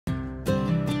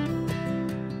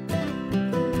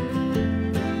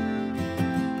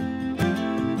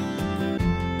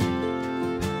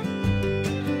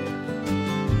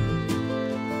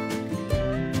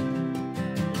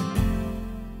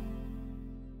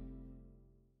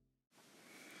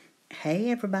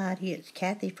Hey everybody, it's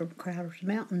Kathy from Crowder's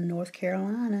Mountain, North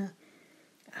Carolina.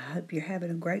 I hope you're having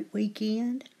a great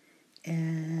weekend,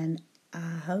 and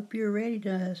I hope you're ready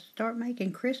to start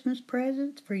making Christmas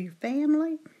presents for your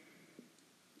family.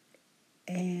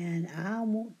 And I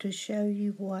want to show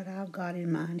you what I've got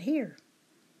in mind here.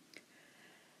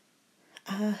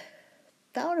 I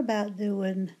thought about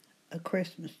doing a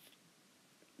Christmas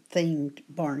themed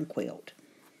barn quilt,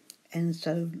 and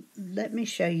so let me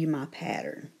show you my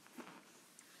pattern.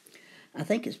 I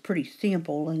think it's pretty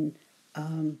simple, and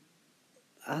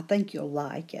I think you'll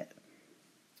like it.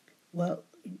 Well,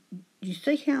 you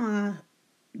see how I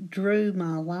drew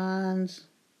my lines?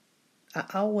 I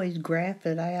always graph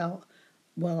it out.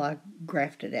 Well, I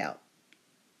graphed it out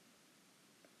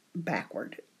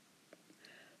backward,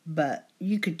 but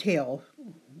you could tell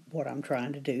what I'm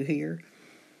trying to do here.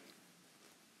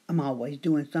 I'm always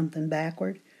doing something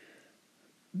backward.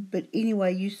 But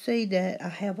anyway, you see that I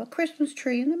have a Christmas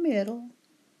tree in the middle,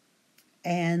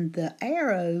 and the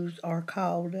arrows are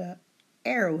called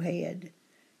arrowhead,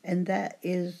 and that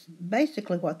is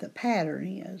basically what the pattern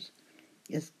is.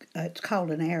 It's called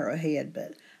an arrowhead,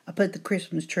 but I put the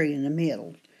Christmas tree in the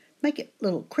middle, make it a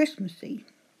little Christmassy.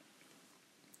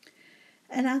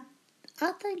 And I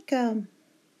think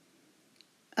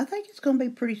it's going to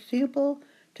be pretty simple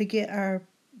to get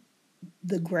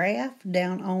the graph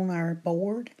down on our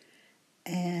board,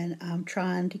 and I'm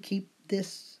trying to keep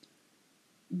this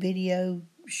video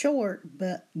short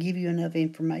but give you enough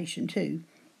information too.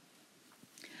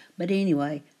 But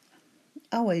anyway,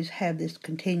 I always have this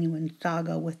continuing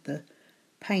saga with the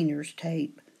painter's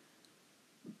tape,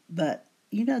 but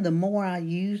you know, the more I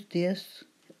use this,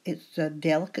 it's a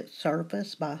Delicate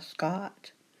Surface by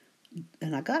Scott,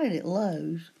 and I got it at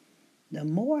Lowe's. The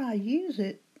more I use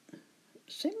it,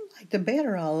 seems like the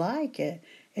better I like it.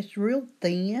 It's real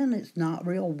thin, it's not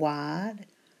real wide,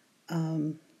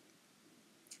 and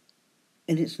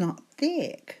it's not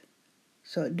thick,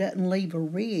 so it doesn't leave a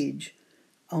ridge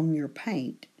on your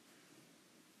paint.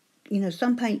 You know,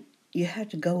 some paint you have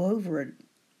to go over it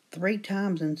 3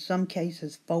 times, in some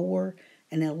cases 4,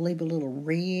 and it'll leave a little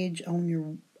ridge on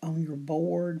your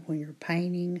board when you're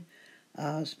painting,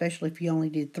 especially if you only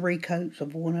did 3 coats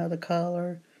of one other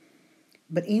color.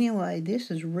 But anyway, this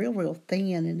is real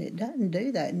thin, and it doesn't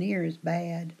do that near as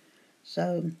bad.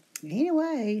 So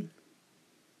anyway,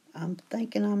 I'm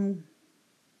thinking I'm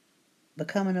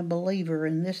becoming a believer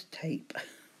in this tape.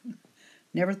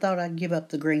 Never thought I'd give up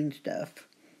the green stuff.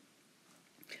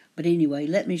 But anyway,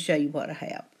 let me show you what I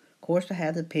have. Of course, I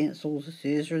have the pencils, the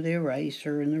scissors, the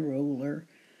eraser, and the ruler.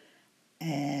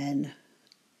 And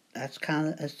that's kind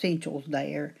of essentials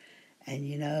there. And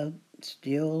you know,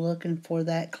 still looking for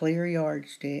that clear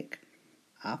yardstick.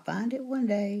 I'll find it one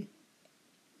day.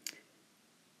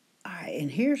 Alright,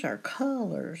 and here's our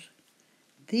colors.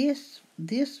 This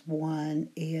one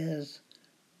is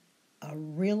a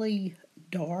really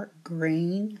dark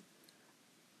green,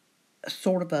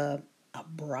 sort of a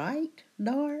bright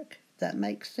dark, if that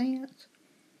makes sense.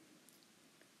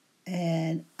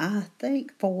 And I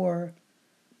think for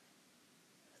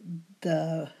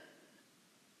the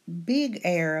big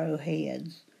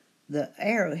arrowheads,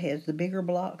 the bigger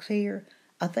blocks here,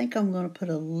 I think I'm going to put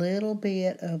a little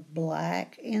bit of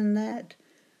black in that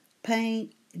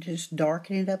paint, just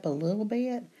darken it up a little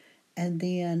bit, and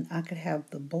then I could have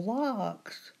the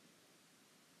blocks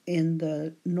in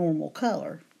the normal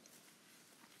color.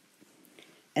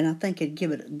 And I think it'd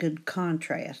give it a good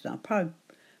contrast. I'll probably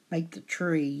make the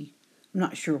tree, I'm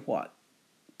not sure what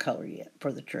color yet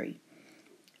for the tree.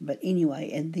 But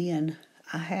anyway, and then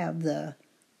I have the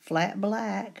flat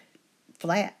white,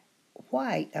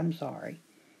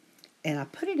 and I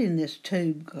put it in this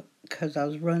tube because I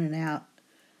was running out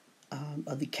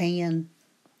of the can,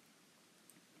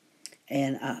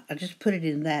 and I just put it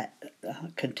in that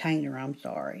container, and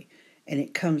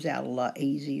it comes out a lot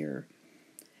easier.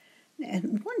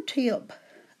 And one tip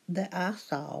that I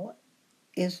saw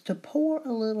is to pour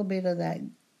a little bit of that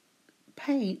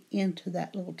paint into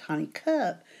that little tiny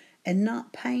cup and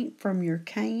not paint from your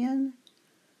can,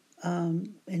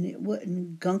 and it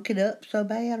wouldn't gunk it up so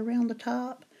bad around the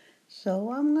top.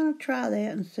 So I'm going to try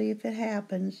that and see if it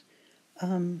happens.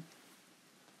 It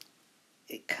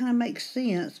kind of makes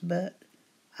sense, but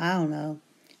I don't know.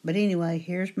 But anyway,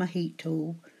 here's my heat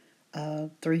tool.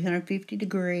 350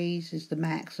 degrees is the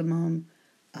maximum.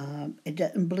 It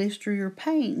doesn't blister your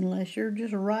paint unless you're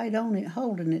just right on it,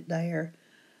 holding it there.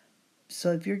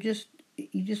 So if you just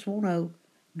want to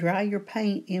dry your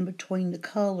paint in between the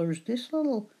colors,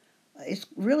 it's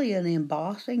really an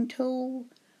embossing tool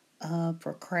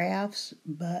for crafts,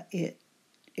 but it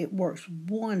it works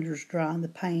wonders drying the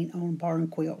paint on barn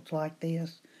quilts like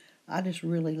this. I just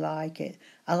really like it.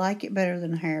 I like it better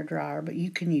than a hairdryer, but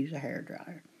you can use a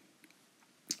hairdryer.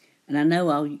 And I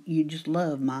know you just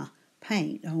love my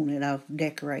paint on it. I've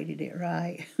decorated it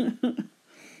right.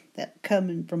 That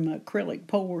coming from acrylic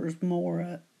pours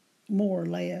more or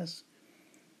less.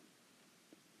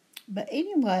 But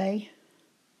anyway,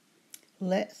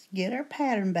 let's get our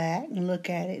pattern back and look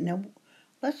at it. Now,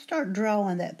 let's start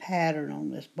drawing that pattern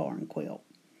on this barn quilt.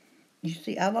 You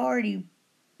see, I've already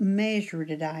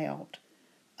measured it out.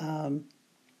 I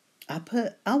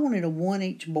wanted a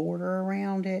 1-inch border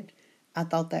around it. I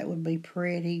thought that would be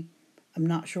pretty. I'm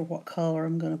not sure what color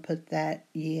I'm going to put that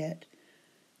yet.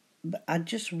 But I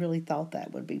just really thought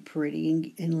that would be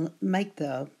pretty and make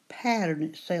the pattern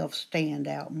itself stand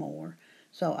out more.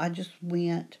 So I just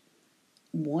went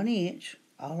 1 inch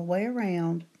all the way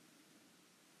around.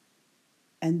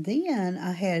 And then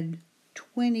I had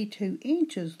 22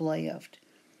 inches left.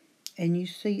 And you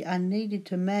see, I needed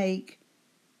to make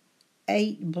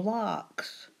 8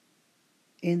 blocks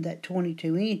in that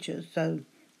 22 inches. So,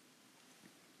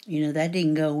 that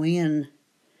didn't go in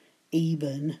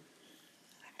even.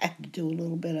 I had to do a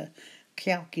little bit of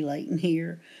calculating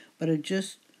here. But it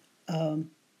just, all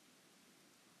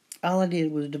I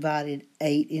did was divided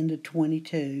 8 into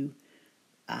 22.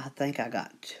 I think I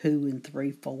got 2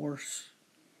 3/4.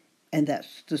 And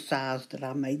that's the size that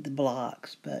I made the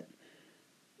blocks. But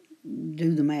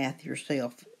do the math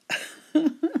yourself.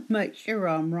 Make sure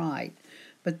I'm right.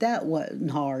 But that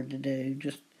wasn't hard to do.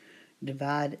 Just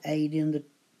divide 8 into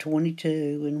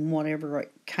 22 and whatever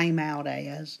it came out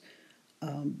as.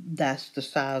 That's the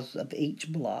size of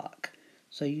each block.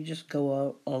 So you just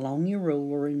go along your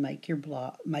ruler and make your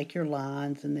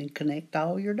lines, and then connect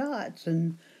all your dots,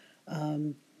 and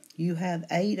you have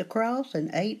 8 across and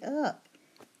 8 up.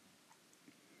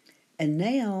 And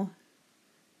now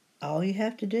all you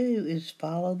have to do is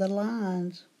follow the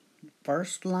lines.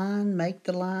 First line, make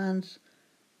the lines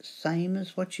same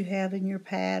as what you have in your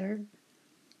pattern.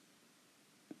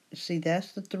 See,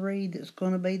 that's the 3 that's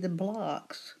going to be the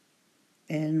blocks.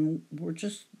 And we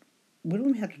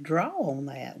don't have to draw on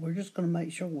that. We're just going to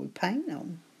make sure we paint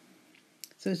them.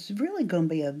 So it's really going to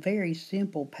be a very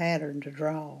simple pattern to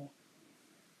draw.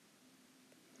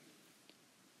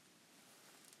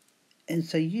 And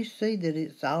so you see that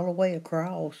it's all the way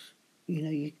across.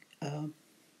 It's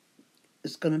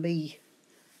going to be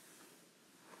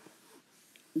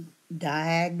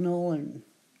diagonal. And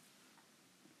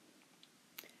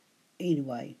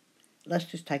anyway, let's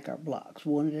just take our blocks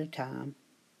one at a time.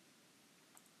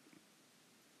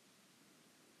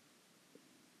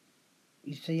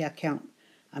 You see,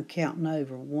 I'm counting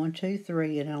over 1, 2,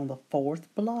 3, and on the 4th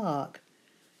block,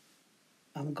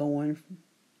 I'm going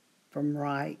from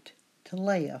right to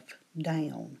left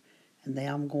down, and then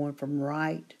I'm going from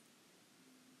left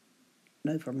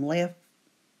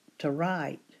to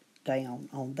right down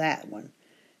on that one.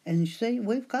 And you see,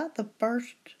 we've got the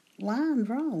first line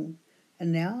drawn,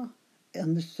 and now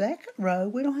in the 2nd row,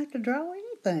 we don't have to draw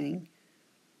anything.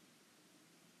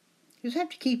 You just have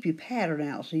to keep your pattern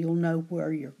out so you'll know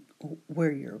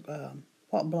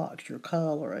what blocks you're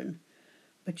coloring.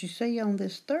 But you see, on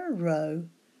this 3rd row,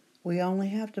 we only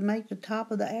have to make the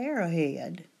top of the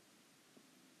arrowhead.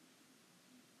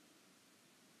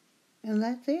 And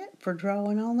that's it for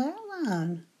drawing on that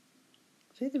line.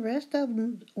 See, the rest of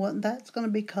them, well, that's going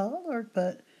to be colored,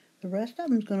 but the rest of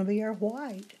them is going to be our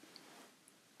white.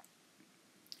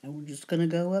 And we're just going to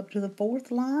go up to the 4th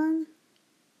line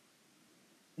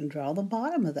and draw the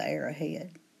bottom of the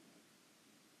arrowhead.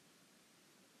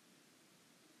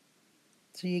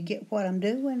 So you get what I'm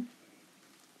doing?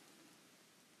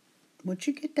 Once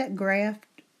you get that graph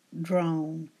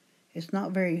drawn, it's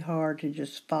not very hard to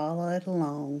just follow it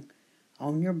along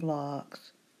on your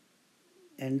blocks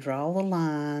and draw the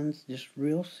lines, just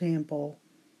real simple,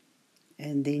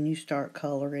 and then you start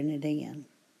coloring it in.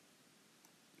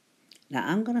 Now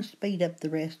I'm going to speed up the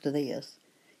rest of this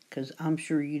because I'm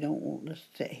sure you don't want to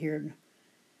sit here and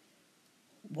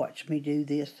watch me do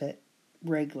this at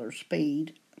regular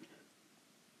speed.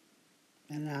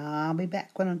 And I'll be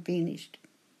back when I'm finished.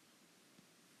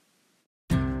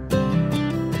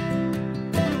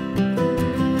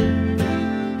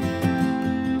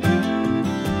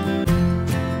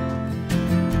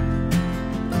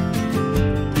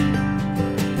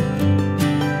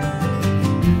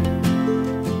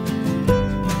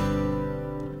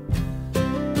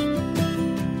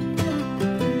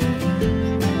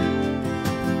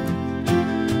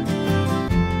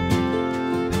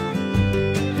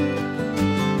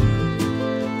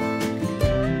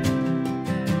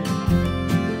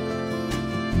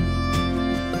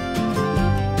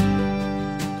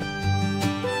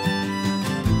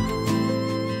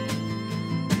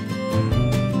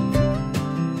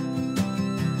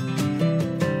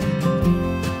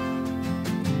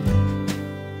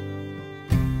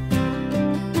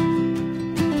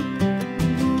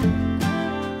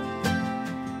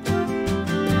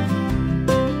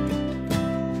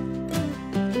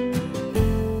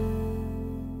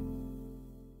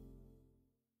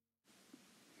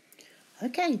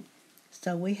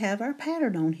 So we have our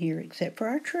pattern on here except for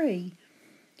our tree.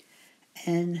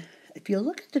 And if you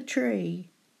look at the tree,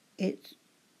 it's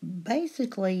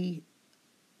basically,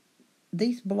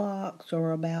 these blocks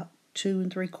are about 2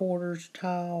 3/4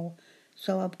 tall.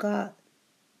 So I've got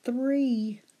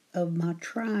 3 of my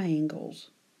triangles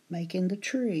making the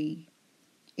tree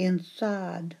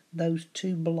inside those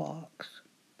 2 blocks.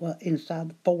 Well, inside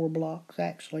the 4 blocks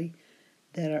actually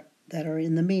that are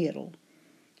in the middle.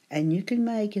 And you can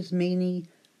make as many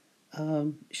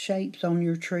shapes on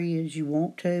your tree as you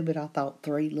want to, but I thought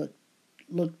 3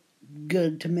 looked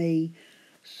good to me.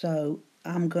 So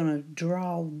I'm going to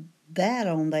draw that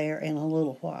on there in a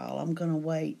little while. I'm going to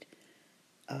wait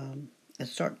and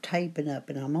start taping up,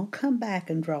 and I'm going to come back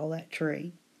and draw that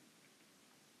tree.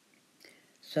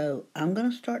 So I'm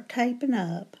going to start taping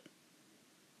up,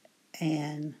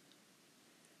 and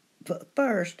but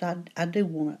first I do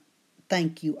want to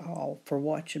thank you all for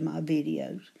watching my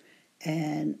videos,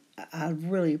 and I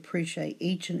really appreciate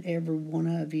each and every one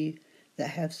of you that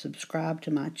have subscribed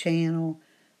to my channel.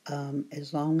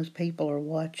 As long as people are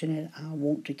watching it, I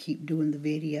want to keep doing the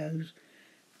videos.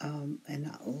 And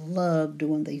I love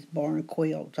doing these barn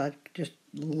quilts. I just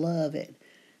love it.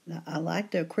 Now, I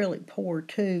like the acrylic pour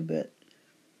too, but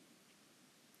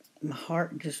my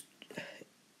heart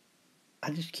I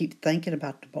just keep thinking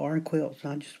about the barn quilts,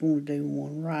 and I just want to do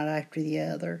one right after the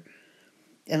other.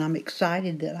 And I'm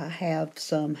excited that I have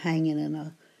some hanging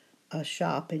in a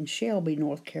shop in Shelby,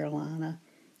 North Carolina,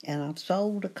 and I've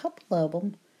sold a couple of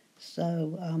them,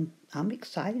 so I'm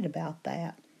excited about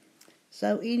that.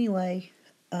 So anyway,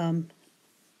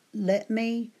 let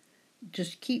me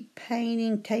just keep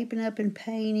painting, taping up and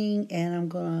painting, and I'm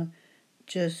going to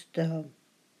just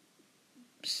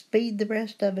speed the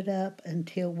rest of it up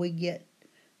until we get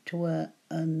to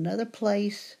another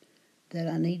place that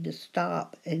I need to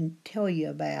stop and tell you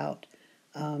about.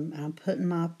 I'm putting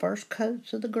my first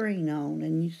coats of the green on,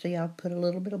 and you see I've put a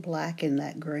little bit of black in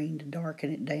that green to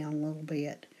darken it down a little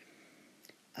bit.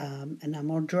 And I'm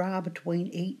going to dry between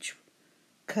each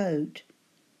coat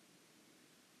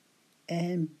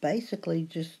and basically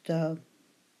just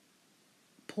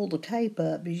pull the tape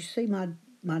up. Did you see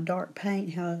my dark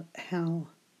paint, how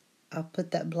I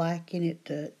put that black in it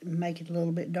to make it a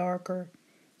little bit darker?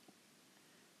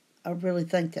 I really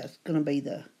think that's going to be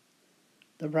the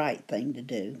right thing to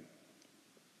do.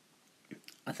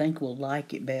 I think we'll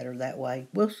like it better that way.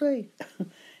 We'll see.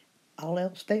 All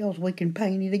else fails, we can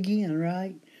paint it again,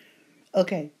 right?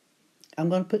 Okay, I'm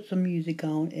going to put some music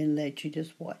on and let you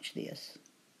just watch this.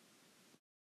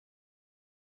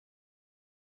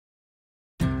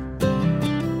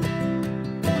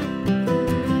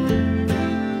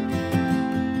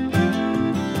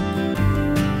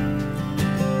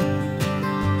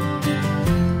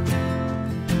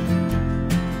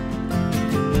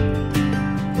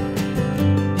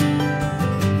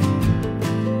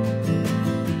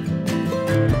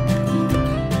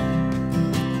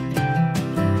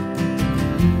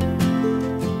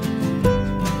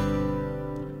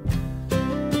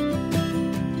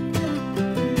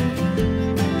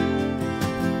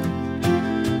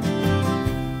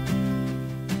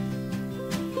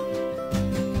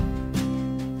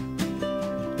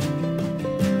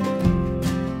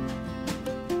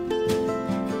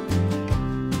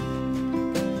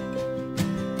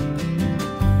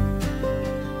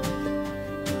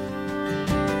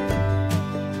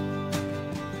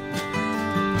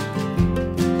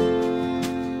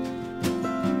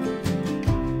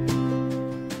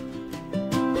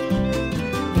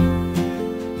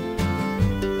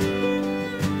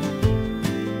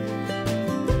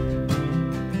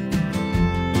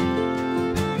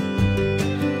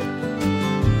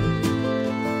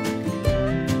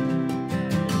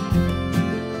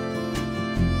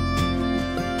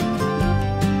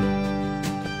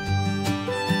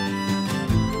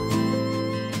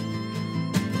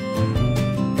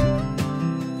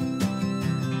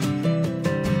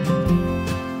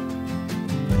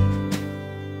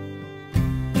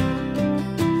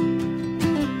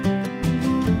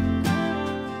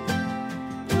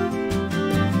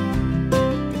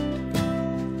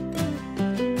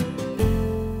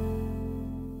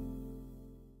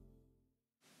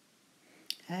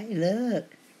 Hey,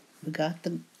 look, we got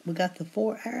the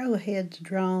 4 arrowheads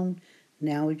drawn.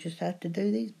 Now we just have to do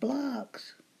these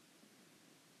blocks.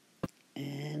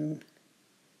 And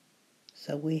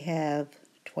so we have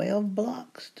 12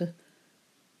 blocks to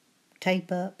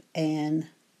tape up and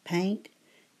paint,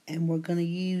 and we're going to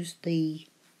use the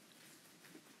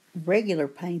regular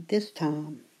paint this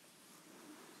time.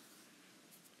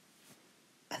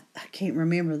 I can't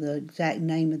remember the exact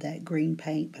name of that green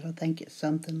paint, but I think it's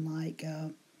something like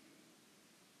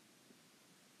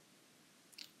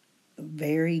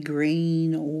very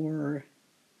green, or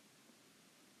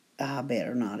I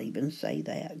better not even say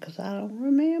that because I don't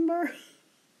remember.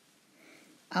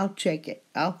 I'll check it.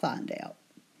 I'll find out.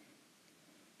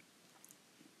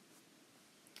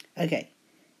 Okay,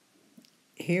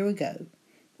 here we go.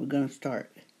 We're going to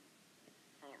start.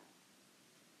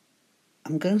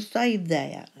 I'm going to save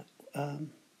that.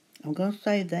 I'm going to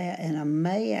save that, and I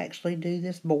may actually do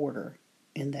this border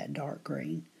in that dark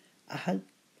green. I hope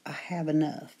I have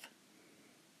enough.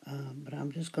 But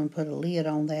I'm just going to put a lid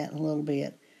on that in a little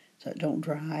bit so it don't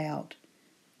dry out.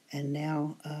 And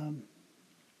now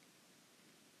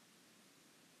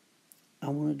I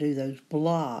want to do those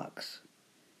blocks.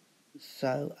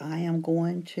 So I am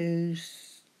going to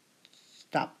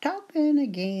stop talking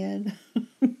again.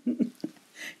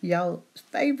 Y'all's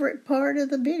favorite part of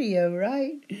the video,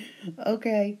 right?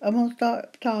 Okay, I'm going to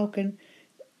stop talking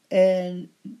and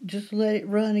just let it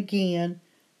run again.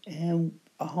 And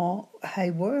hey,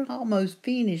 we're almost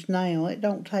finished now. It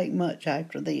don't take much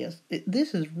after this.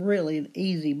 This is really an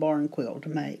easy barn quilt to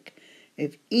make.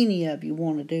 If any of you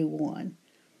want to do one,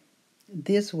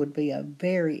 this would be a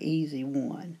very easy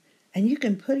one. And you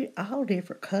can put it all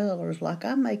different colors. Like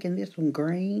I'm making this one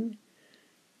green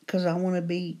because I want to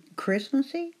be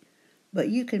Christmassy. But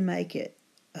you can make it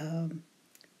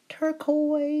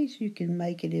turquoise. You can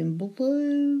make it in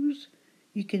blues.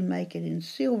 You can make it in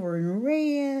silver and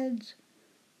reds.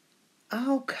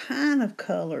 All kind of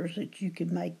colors that you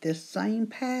can make this same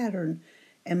pattern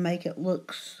and make it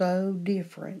look so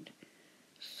different.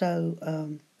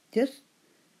 So just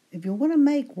if you want to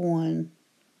make one,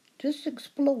 just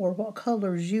explore what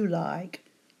colors you like.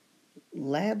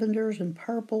 Lavenders and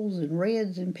purples and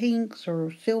reds and pinks,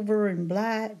 or silver and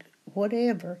black,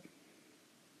 whatever.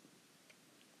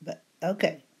 But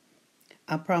okay,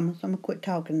 I promise I'm going to quit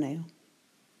talking now.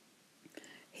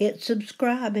 Hit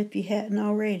subscribe if you hadn't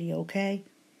already, okay?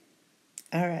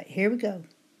 All right, here we go.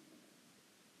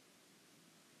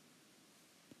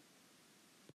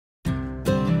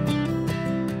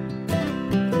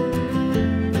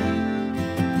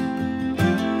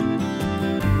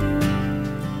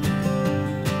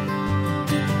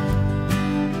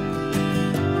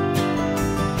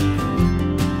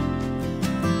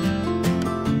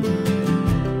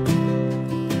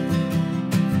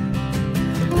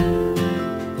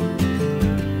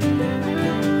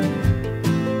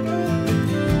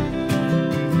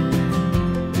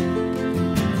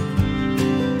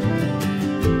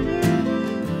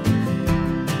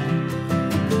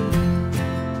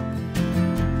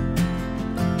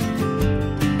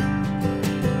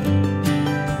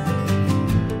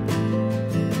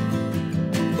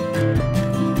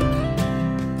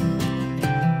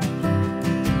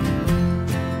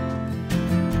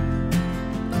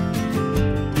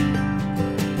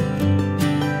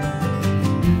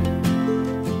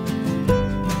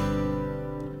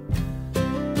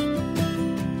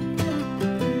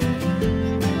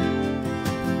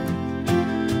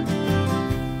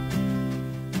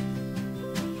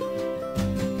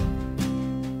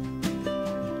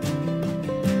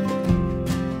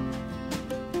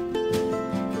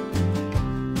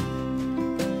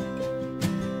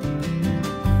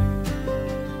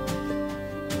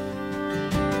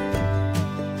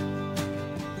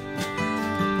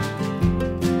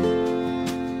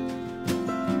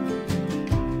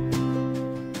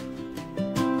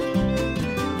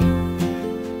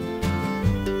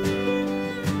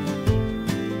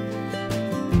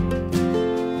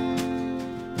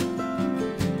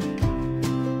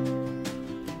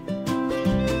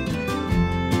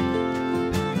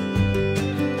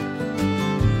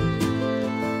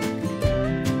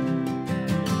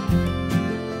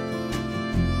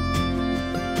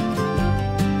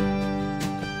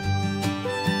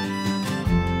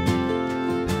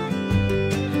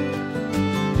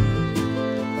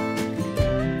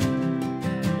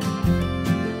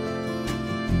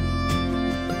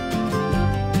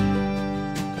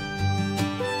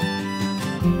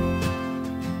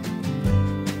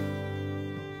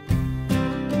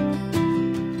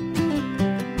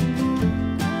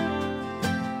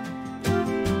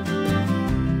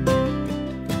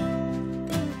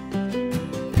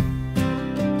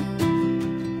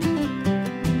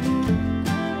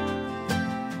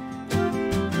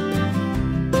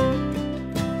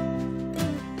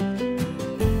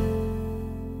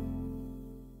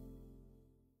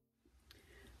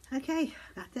 Okay,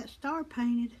 got that star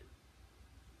painted.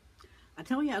 I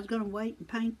told you I was going to wait and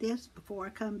paint this before I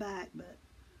come back, but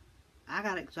I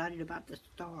got excited about the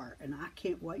star, and I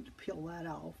can't wait to peel that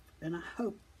off. And I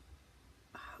hope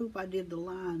I did the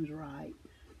lines right.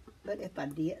 But if I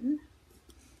didn't,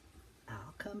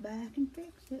 I'll come back and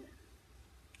fix it.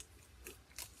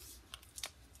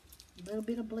 A little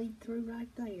bit of bleed through right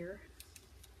there.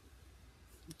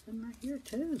 And some right here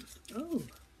too. Oh,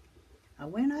 I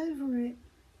went over it.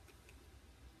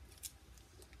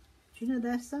 But you know,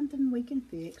 that's something we can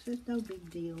fix. It's no big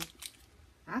deal.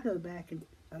 I go back and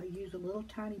use a little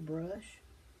tiny brush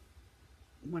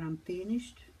when I'm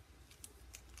finished.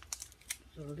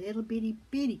 It's a little bitty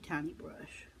tiny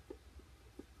brush.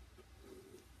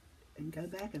 And go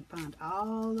back and find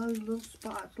all those little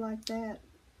spots like that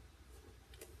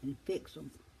and fix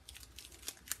them.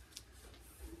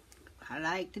 I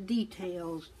like the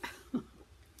details.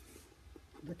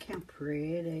 Look how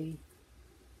pretty.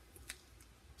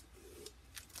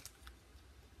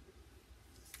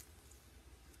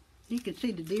 You can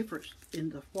see the difference in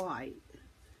the white.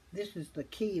 This is the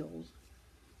Quilts.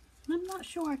 I'm not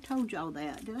sure I told y'all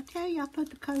that. Did I tell you I put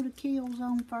the coat of Quilts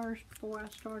on first before I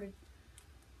started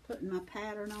putting my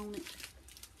pattern on it?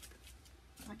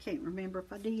 I can't remember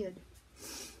if I did.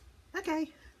 Okay,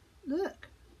 look.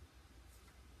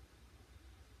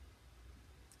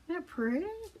 Isn't that pretty?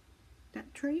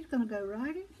 That tree's going to go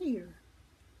right in here.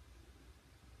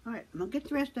 Alright, I'm going to get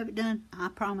the rest of it done. I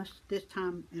promise this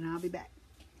time, and I'll be back.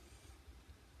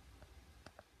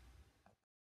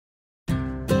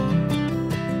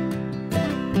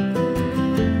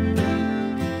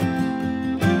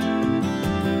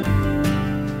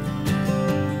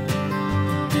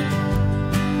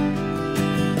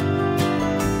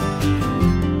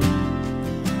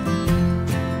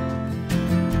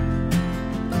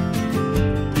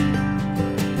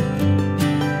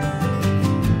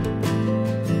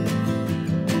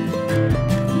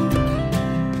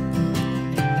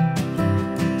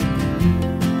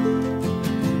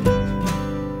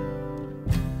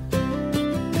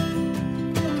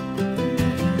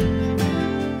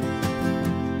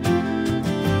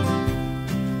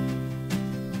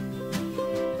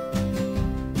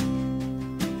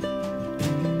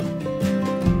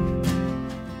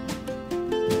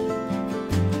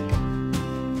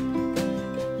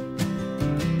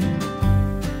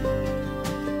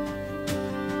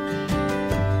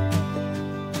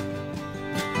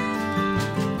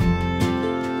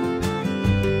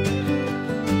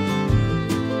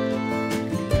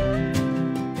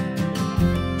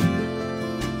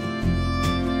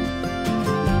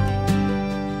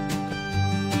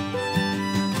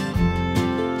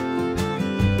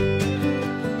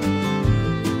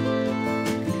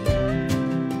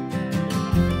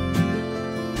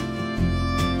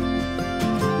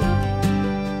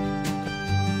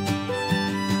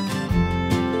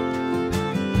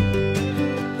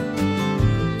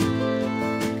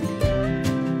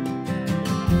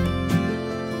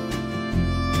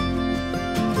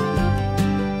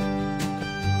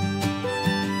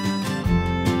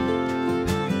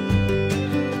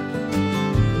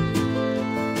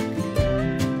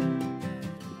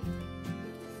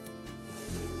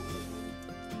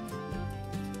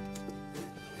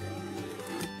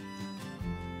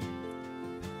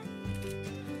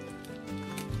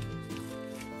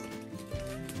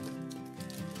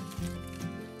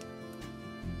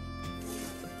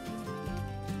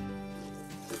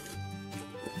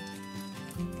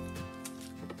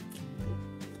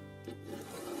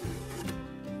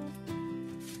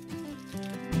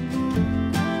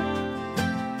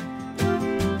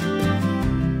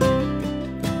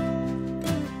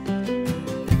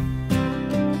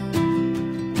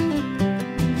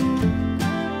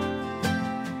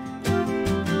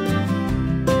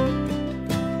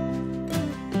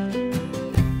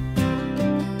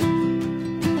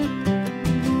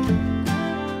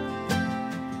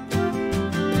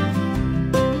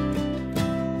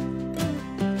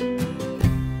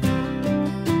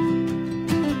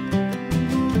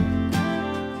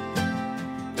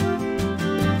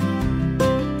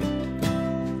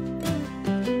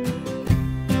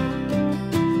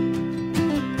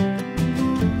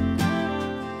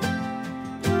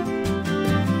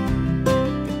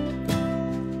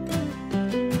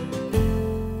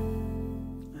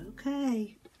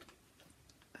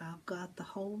 Got the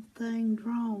whole thing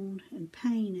drawn and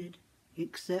painted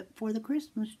except for the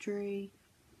Christmas tree.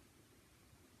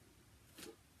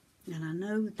 And I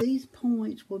know these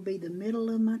points will be the middle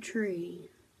of my tree.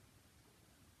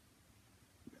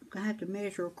 I'm going to have to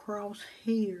measure across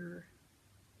here.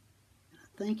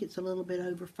 I think it's a little bit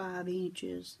over 5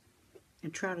 inches.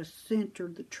 And try to center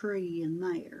the tree in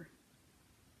there.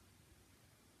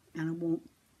 And I want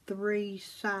 3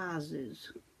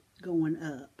 sizes going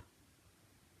up.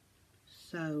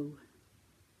 So,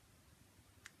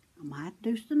 I might have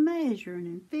to do some measuring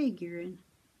and figuring.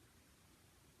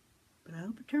 But I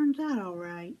hope it turns out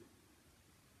alright.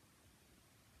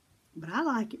 But I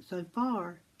like it so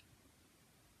far.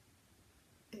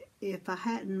 if I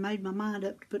hadn't made my mind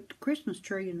up to put the Christmas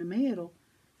tree in the middle.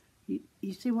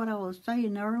 You see what I was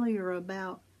saying earlier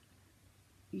about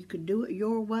you could do it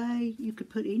your way. You could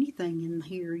put anything in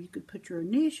here. You could put your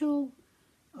initial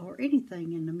or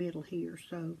anything in the middle here.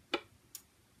 So,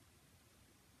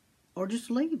 or just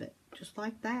leave it just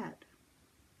like that.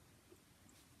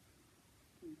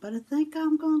 But I think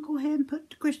I'm going to go ahead and put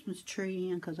the Christmas tree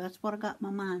in because that's what I got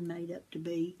my mind made up to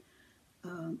be.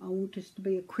 I want this to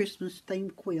be a Christmas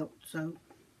themed quilt, so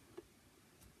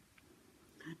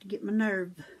I have to get my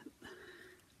nerve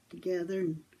together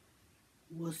and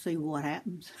we'll see what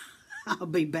happens. I'll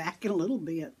be back in a little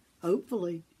bit,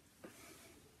 hopefully.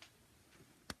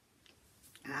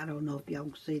 I don't know if y'all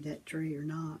can see that tree or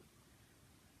not.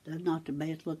 That's not the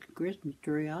best looking Christmas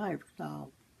tree I ever saw.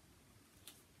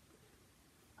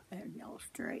 There y'all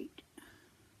straight.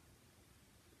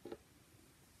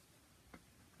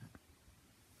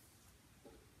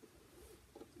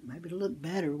 Maybe it'll look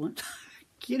better once I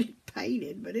get it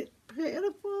painted, but it's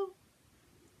pitiful.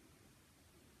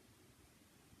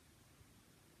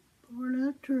 Poor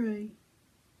little tree.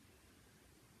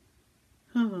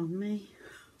 Oh, me.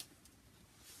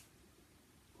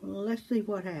 Well, let's see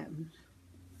what happens.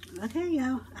 Okay,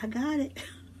 y'all, I got it.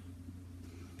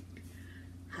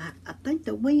 I think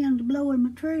the wind's blowing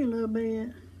my tree a little bit.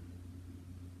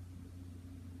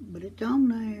 But it's on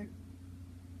there.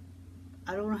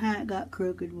 I don't know how it got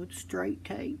crooked with straight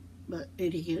tape, but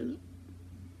it is.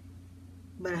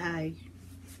 But hey,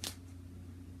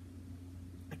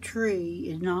 a tree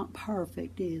is not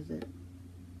perfect, is it?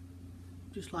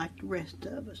 Just like the rest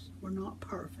of us, we're not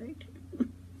perfect.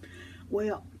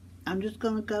 Well, I'm just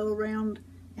going to go around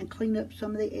and clean up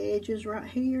some of the edges right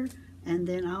here, and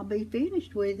then I'll be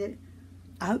finished with it.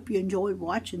 I hope you enjoyed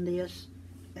watching this,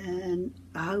 and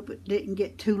I hope it didn't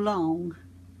get too long.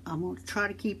 I'm going to try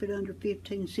to keep it under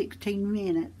 15, 16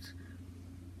 minutes.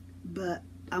 But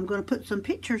I'm going to put some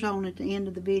pictures on at the end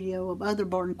of the video of other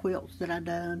barn quilts that I've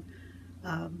done.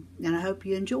 And I hope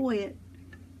you enjoy it.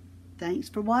 Thanks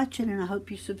for watching, and I hope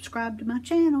you subscribe to my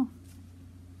channel.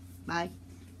 Bye.